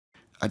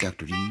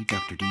Dr. D,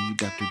 Dr. D,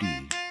 Dr.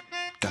 D.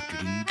 Dr.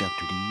 D,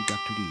 Dr. D,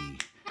 Dr. D.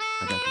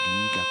 Dr. D,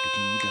 Dr.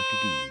 D, Dr.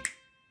 D.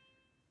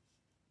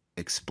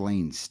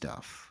 Explain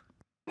stuff.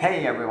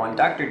 Hey everyone,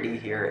 Dr. D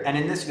here, and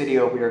in this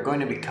video we are going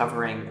to be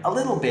covering a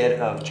little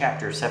bit of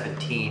Chapter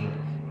 17,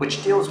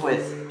 which deals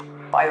with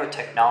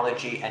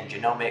biotechnology and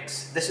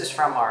genomics. This is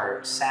from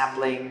our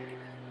Sapling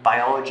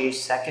Biology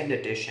 2nd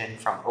edition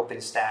from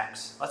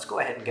Openstax. Let's go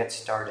ahead and get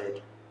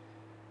started.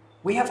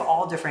 We have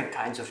all different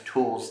kinds of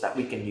tools that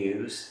we can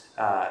use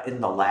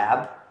in the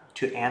lab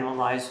to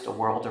analyze the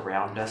world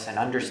around us and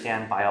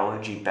understand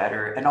biology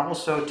better, and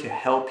also to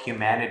help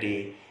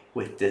humanity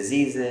with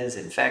diseases,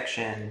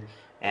 infection,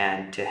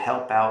 and to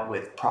help out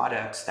with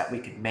products that we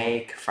can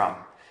make from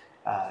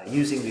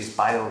using these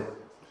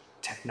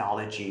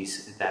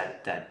biotechnologies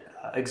that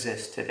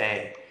exist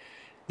today.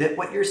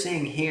 What you're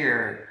seeing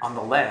here on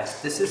the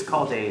left, this is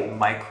called a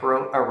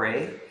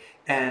microarray,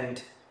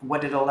 and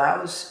what it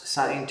allows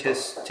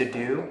scientists to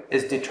do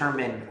is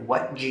determine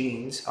what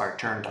genes are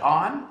turned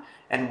on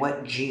and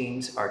what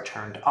genes are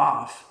turned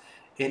off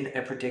in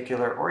a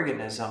particular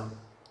organism.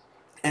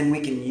 And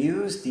we can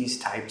use these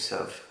types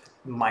of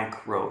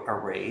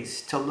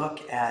microarrays to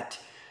look at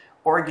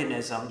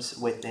organisms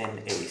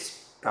within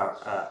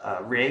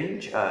a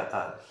range,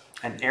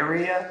 an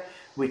area.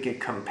 We could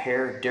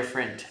compare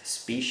different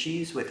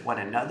species with one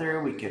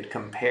another. We could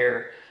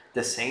compare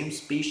the same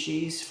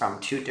species from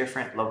two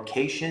different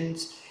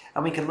locations.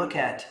 And we can look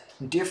at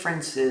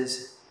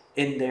differences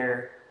in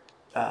their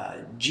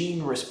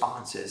gene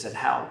responses and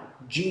how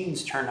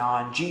genes turn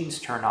on, genes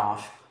turn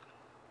off.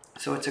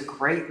 So it's a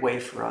great way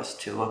for us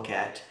to look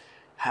at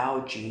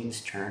how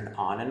genes turn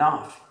on and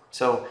off.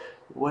 So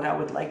what I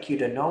would like you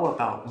to know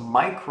about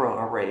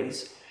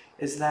microarrays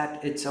is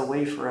that it's a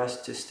way for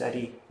us to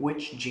study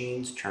which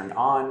genes turn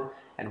on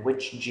and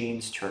which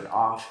genes turn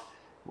off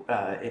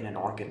in an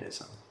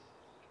organism.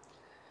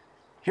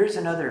 Here's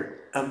another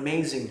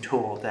amazing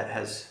tool that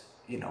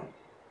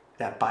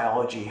that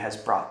biology has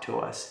brought to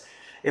us.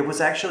 It was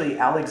actually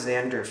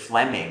Alexander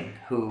Fleming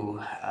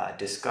who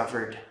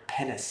discovered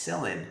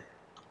penicillin.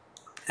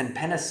 And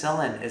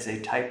penicillin is a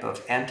type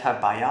of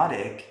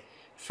antibiotic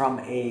from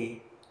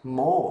a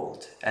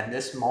mold, and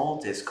this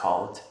mold is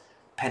called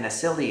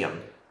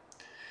Penicillium.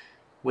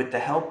 With the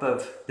help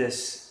of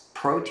this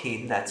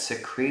protein that's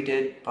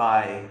secreted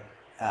by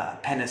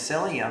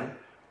Penicillium,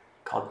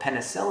 called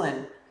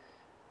penicillin,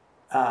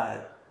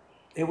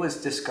 it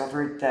was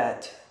discovered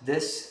that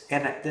this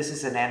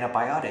is an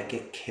antibiotic.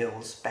 It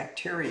kills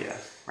bacteria,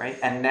 right?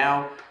 And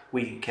now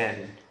we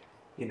can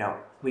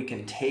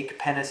take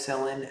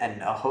penicillin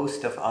and a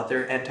host of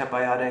other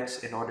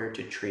antibiotics in order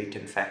to treat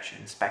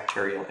infections,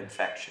 bacterial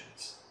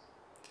infections.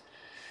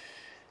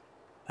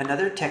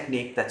 Another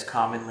technique that's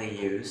commonly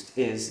used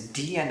is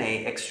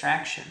DNA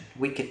extraction.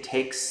 We could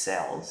take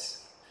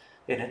cells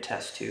in a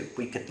test tube.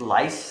 We could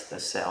lyse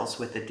the cells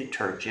with a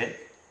detergent.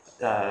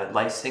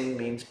 Lysing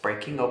means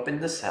breaking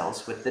open the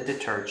cells with the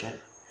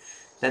detergent.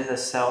 Then the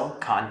cell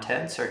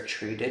contents are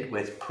treated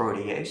with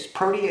protease.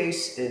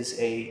 Protease is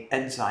an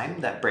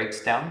enzyme that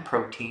breaks down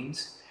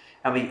proteins.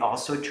 And we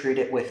also treat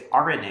it with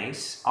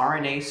RNase.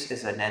 RNase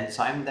is an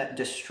enzyme that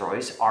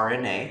destroys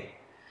RNA.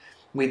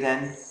 We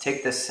then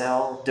take the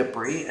cell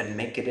debris and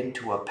make it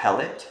into a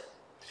pellet.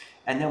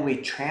 And then we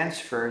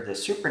transfer the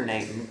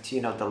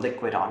supernatant, the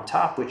liquid on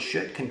top, which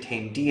should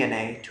contain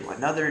DNA, to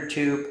another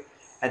tube.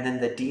 And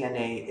then the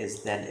DNA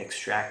is then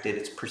extracted.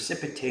 It's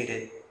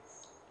precipitated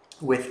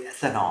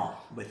with ethanol,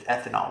 with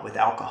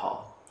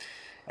alcohol.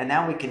 And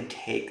now we can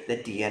take the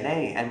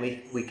DNA and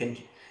we can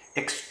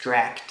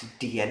extract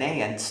DNA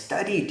and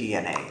study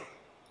DNA.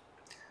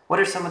 What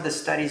are some of the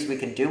studies we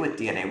can do with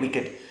DNA? We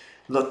could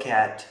look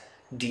at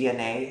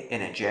DNA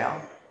in a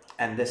gel,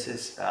 and this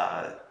is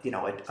a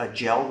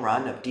gel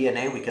run of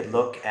DNA. We could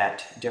look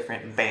at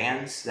different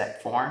bands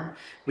that form.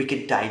 We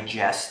could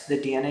digest the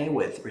DNA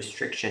with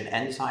restriction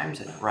enzymes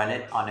and run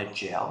it on a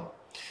gel.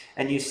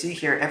 And you see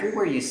here,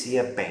 everywhere you see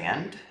a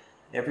band,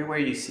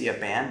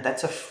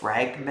 that's a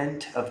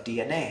fragment of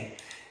DNA.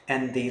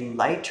 And the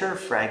lighter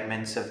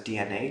fragments of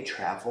DNA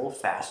travel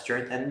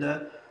faster than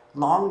the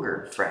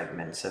longer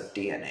fragments of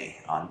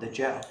DNA on the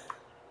gel.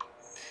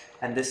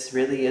 And this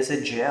really is a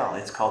gel.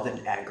 It's called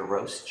an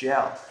agarose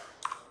gel.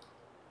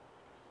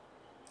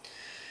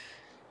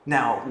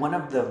 Now, one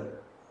of the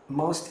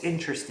most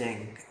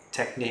interesting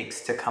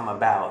techniques to come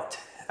about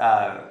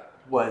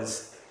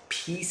was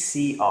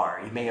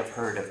PCR. You may have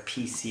heard of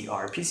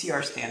PCR.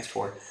 PCR stands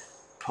for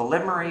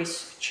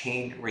polymerase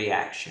chain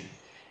reaction.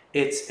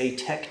 It's a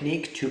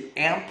technique to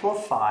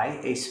amplify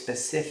a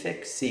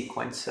specific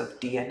sequence of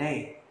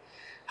DNA.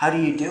 How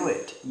do you do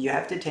it? You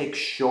have to take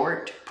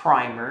short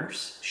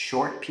primers,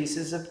 short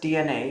pieces of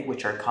DNA,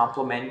 which are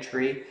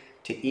complementary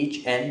to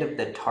each end of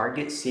the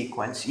target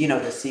sequence,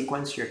 the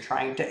sequence you're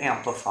trying to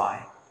amplify.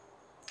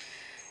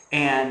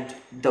 And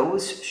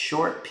those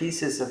short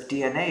pieces of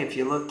DNA, if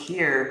you look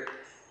here,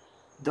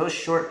 those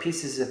short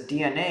pieces of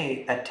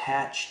DNA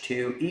attach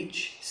to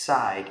each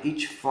side,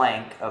 each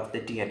flank of the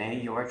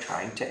DNA you are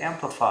trying to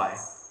amplify.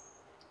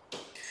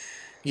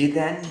 You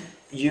then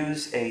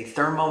use a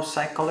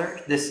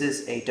thermocycler. This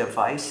is a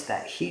device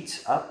that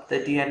heats up the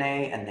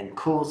DNA and then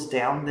cools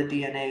down the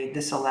DNA.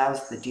 This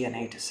allows the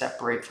DNA to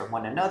separate from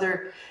one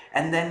another.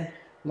 And then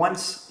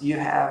once you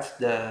have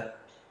the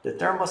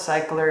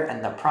thermocycler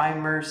and the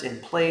primers in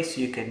place,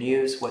 you can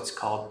use what's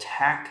called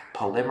Taq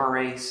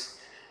polymerase.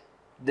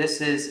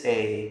 This is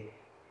a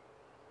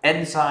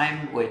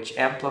enzyme which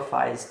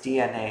amplifies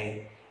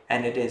DNA,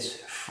 and it is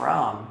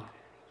from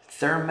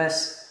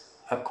Thermus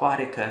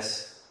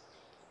aquaticus,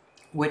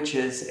 which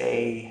is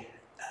a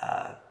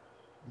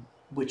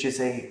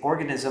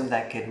organism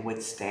that can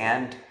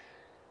withstand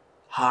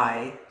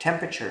high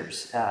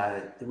temperatures.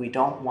 We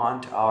don't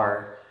want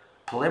our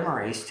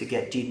polymerase to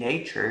get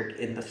denatured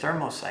in the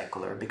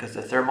thermocycler, because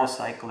the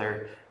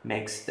thermocycler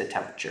makes the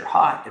temperature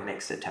hot, it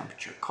makes the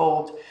temperature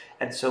cold,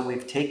 and so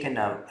we've taken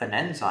an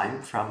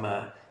enzyme from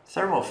a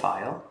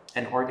thermophile,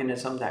 an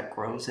organism that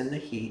grows in the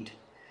heat,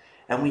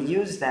 and we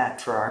use that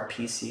for our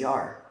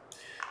PCR.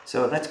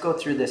 So let's go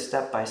through this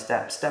step by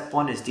step. Step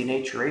one is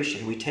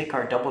denaturation. We take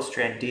our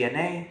double-strand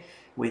DNA,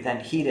 we then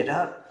heat it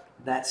up.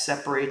 That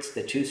separates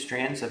the two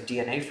strands of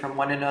DNA from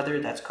one another.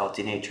 That's called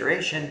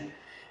denaturation.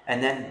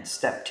 And then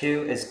step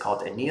two is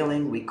called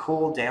annealing. We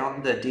cool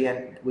down the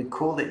DNA. We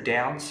cool it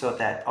down so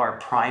that our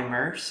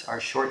primers, our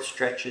short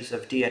stretches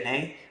of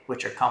DNA,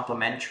 which are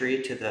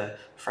complementary to the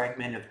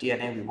fragment of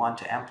DNA we want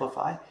to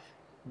amplify,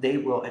 they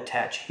will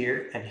attach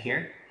here and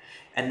here.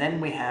 And then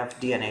we have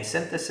DNA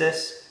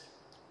synthesis.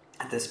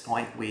 At this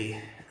point, we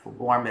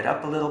warm it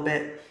up a little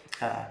bit.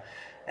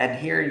 And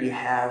here you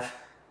have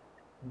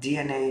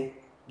DNA.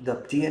 The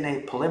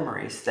DNA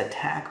polymerase, the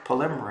Taq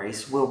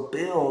polymerase, will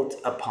build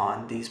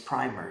upon these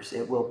primers.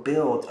 It will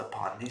build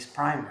upon these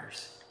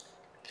primers.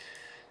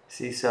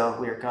 See, so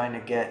we're going to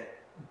get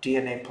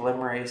DNA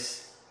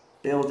polymerase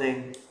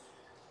building,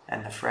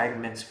 and the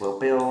fragments will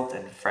build,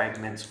 and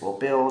fragments will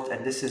build,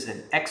 and this is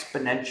an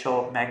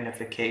exponential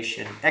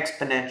magnification,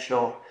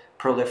 exponential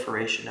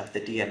proliferation of the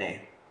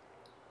DNA.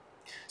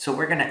 So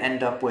we're going to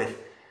end up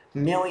with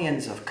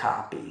millions of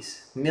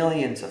copies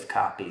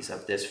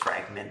of this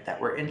fragment that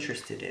we're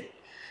interested in.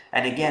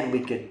 And again, we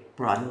could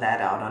run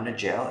that out on a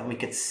gel and we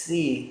could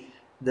see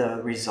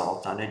the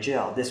result on a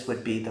gel. This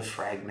would be the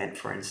fragment,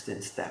 for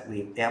instance, that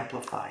we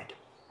amplified.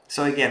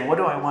 So again, what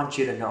do I want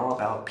you to know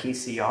about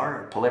PCR,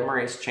 or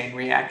polymerase chain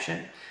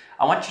reaction?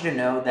 I want you to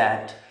know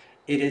that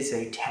it is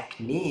a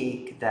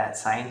technique that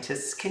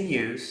scientists can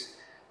use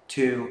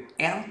to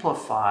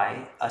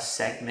amplify a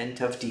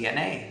segment of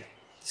DNA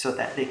so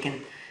that they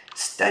can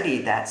study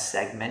that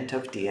segment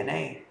of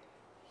DNA.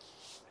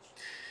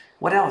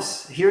 What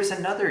else? Here's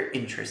another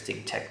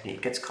interesting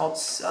technique. It's called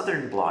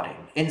southern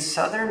blotting. In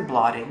southern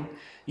blotting,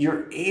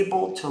 you're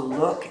able to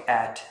look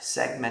at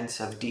segments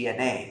of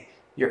DNA.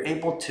 You're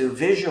able to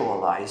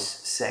visualize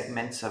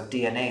segments of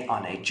DNA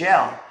on a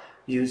gel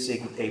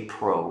using a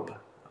probe.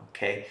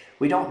 Okay?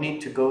 We don't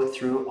need to go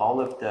through all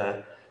of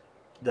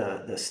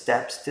the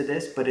steps to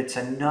this, but it's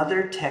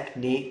another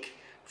technique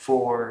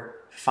for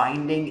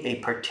finding a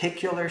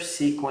particular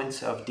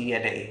sequence of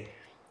DNA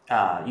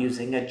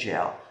using a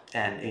gel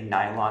and a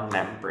nylon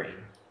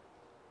membrane.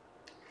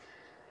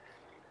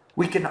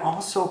 We can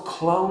also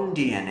clone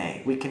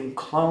DNA. We can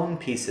clone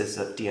pieces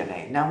of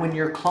DNA. Now, when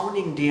you're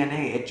cloning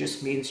DNA, it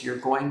just means you're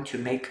going to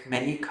make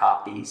many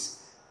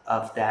copies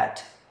of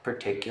that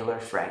particular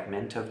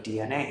fragment of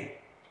DNA.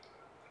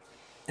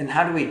 And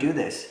how do we do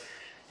this?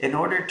 In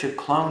order to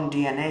clone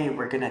DNA,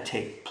 we're going to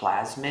take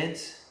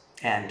plasmids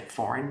and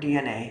foreign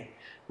DNA.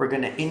 We're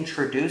going to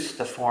introduce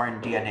the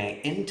foreign DNA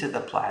into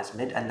the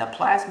plasmid, and the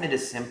plasmid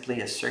is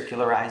simply a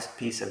circularized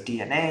piece of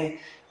DNA.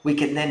 We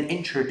can then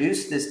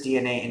introduce this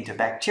DNA into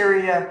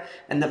bacteria,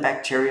 and the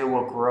bacteria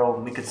will grow,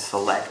 and we can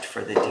select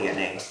for the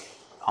DNA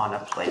on a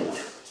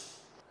plate.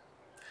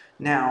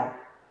 Now,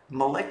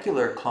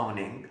 molecular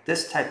cloning,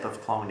 this type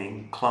of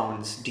cloning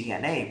clones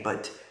DNA,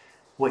 but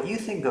what you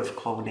think of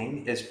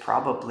cloning is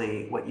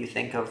probably what you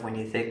think of when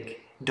you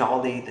think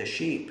Dolly the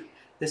sheep.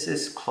 This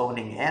is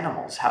cloning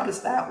animals. How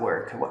does that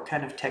work? What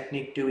kind of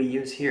technique do we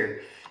use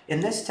here? In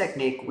this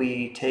technique,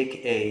 we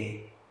take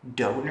a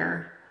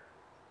donor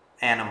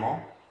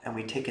animal and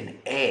we take an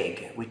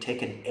egg. We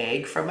take an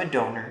egg from a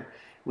donor.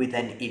 We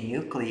then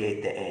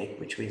enucleate the egg,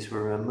 which means we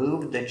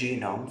remove the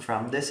genome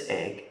from this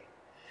egg.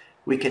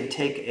 We can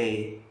take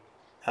a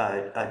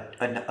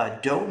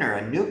donor,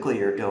 a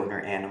nuclear donor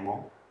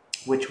animal,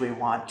 which we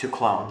want to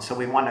clone. So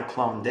we want to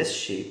clone this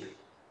sheep.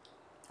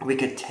 We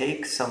could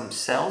take some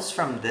cells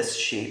from this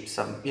sheep,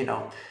 some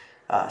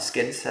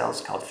skin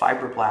cells called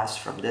fibroblasts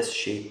from this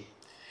sheep.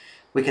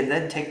 We can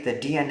then take the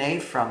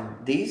DNA from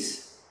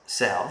these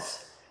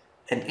cells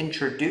and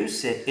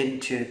introduce it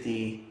into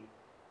the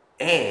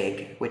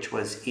egg, which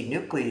was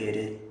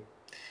enucleated,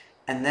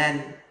 and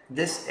then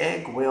this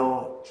egg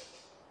will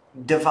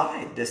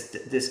divide.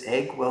 This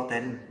egg will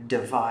then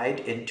divide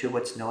into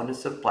what's known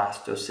as the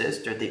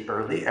blastocyst, or the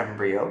early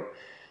embryo.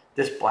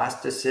 This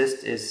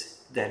blastocyst is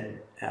then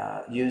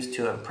used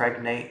to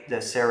impregnate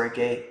the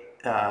surrogate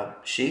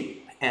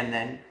sheep, and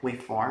then we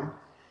form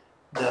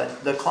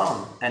the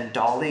clone. And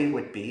Dolly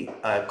would be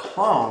a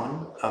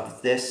clone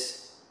of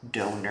this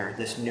donor,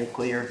 this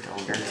nuclear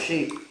donor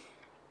sheep.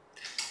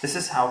 This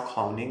is how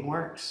cloning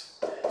works.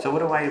 So what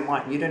do I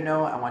want you to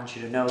know? I want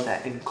you to know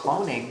that in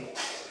cloning,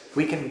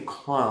 we can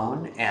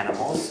clone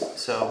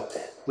animals. So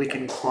we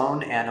can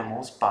clone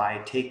animals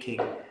by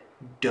taking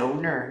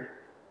donor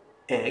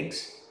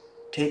eggs,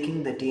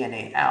 taking the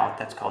DNA out,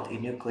 that's called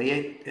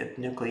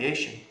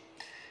enucleation.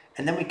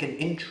 And then we can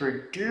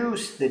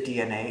introduce the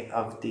DNA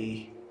of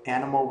the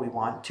animal we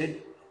want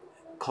to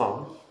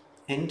clone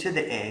into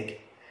the egg,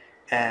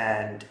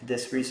 and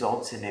this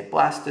results in a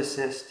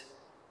blastocyst.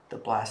 The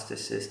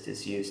blastocyst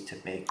is used to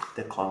make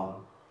the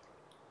clone.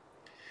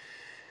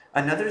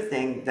 Another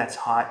thing that's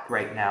hot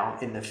right now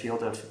in the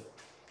field of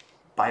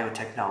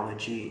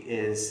biotechnology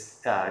is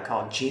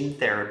called gene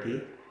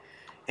therapy.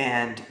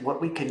 And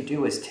what we can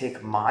do is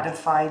take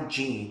modified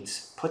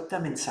genes, put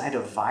them inside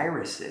of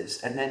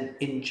viruses, and then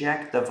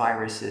inject the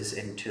viruses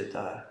into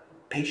the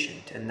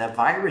patient. And the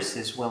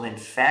viruses will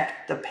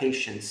infect the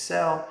patient's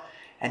cell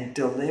and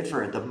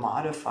deliver the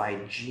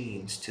modified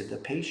genes to the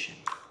patient.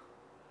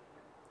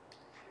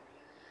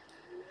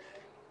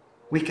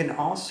 We can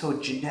also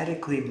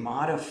genetically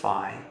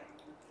modify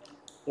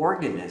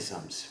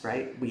organisms,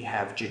 right? We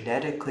have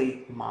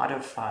genetically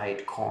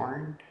modified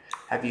corn.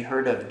 Have you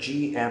heard of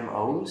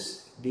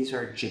GMOs? These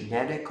are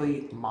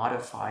genetically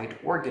modified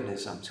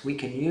organisms. We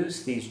can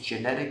use these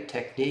genetic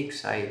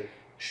techniques I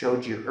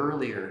showed you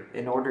earlier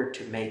in order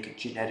to make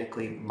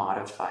genetically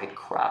modified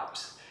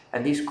crops.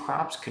 And these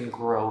crops can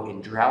grow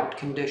in drought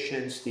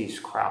conditions. These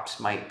crops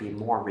might be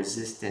more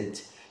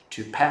resistant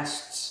to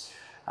pests.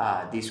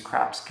 These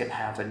crops can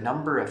have a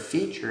number of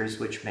features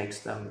which makes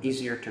them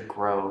easier to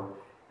grow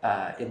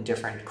in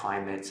different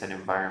climates and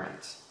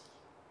environments.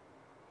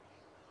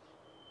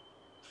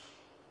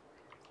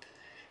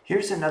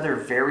 Here's another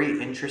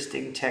very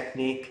interesting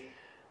technique.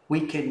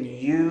 We can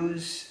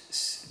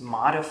use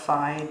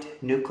modified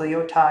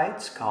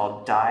nucleotides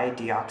called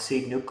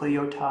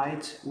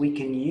dideoxynucleotides. We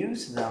can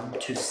use them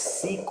to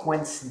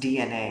sequence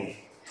DNA.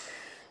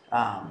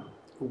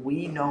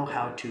 We know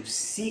how to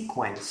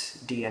sequence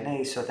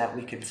DNA so that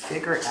we can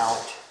figure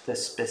out the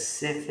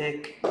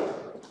specific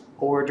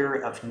order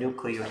of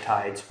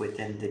nucleotides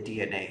within the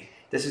DNA.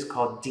 This is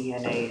called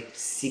DNA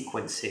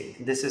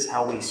sequencing. This is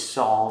how we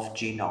solve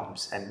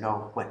genomes and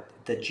know what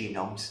the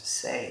genomes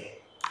say.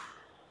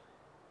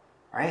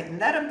 All right,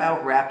 and that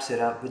about wraps it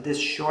up with this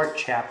short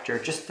chapter,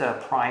 just a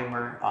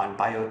primer on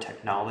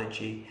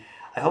biotechnology.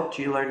 I hope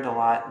you learned a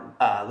lot.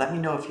 Let me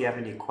know if you have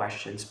any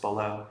questions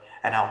below,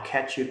 and I'll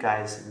catch you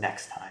guys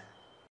next time.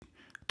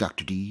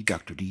 Dr. D,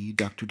 Dr. D,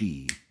 Dr.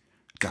 D.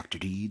 Dr.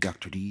 D,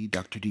 Dr. D,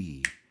 Dr.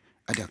 D.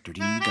 A Dr.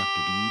 D, Dr. D,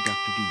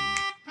 Dr. D.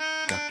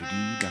 Dr.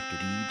 D, Dr.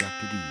 D,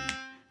 Dr. D.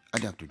 A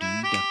Dr. D,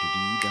 Dr. D,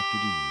 Dr.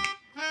 D.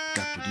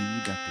 Dr. D,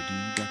 Dr. D,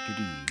 Dr.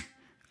 D.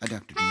 A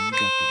Dr. D,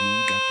 Dr. D,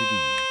 Dr. D.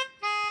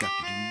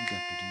 Dr. D,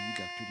 Dr. D,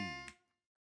 Dr. D.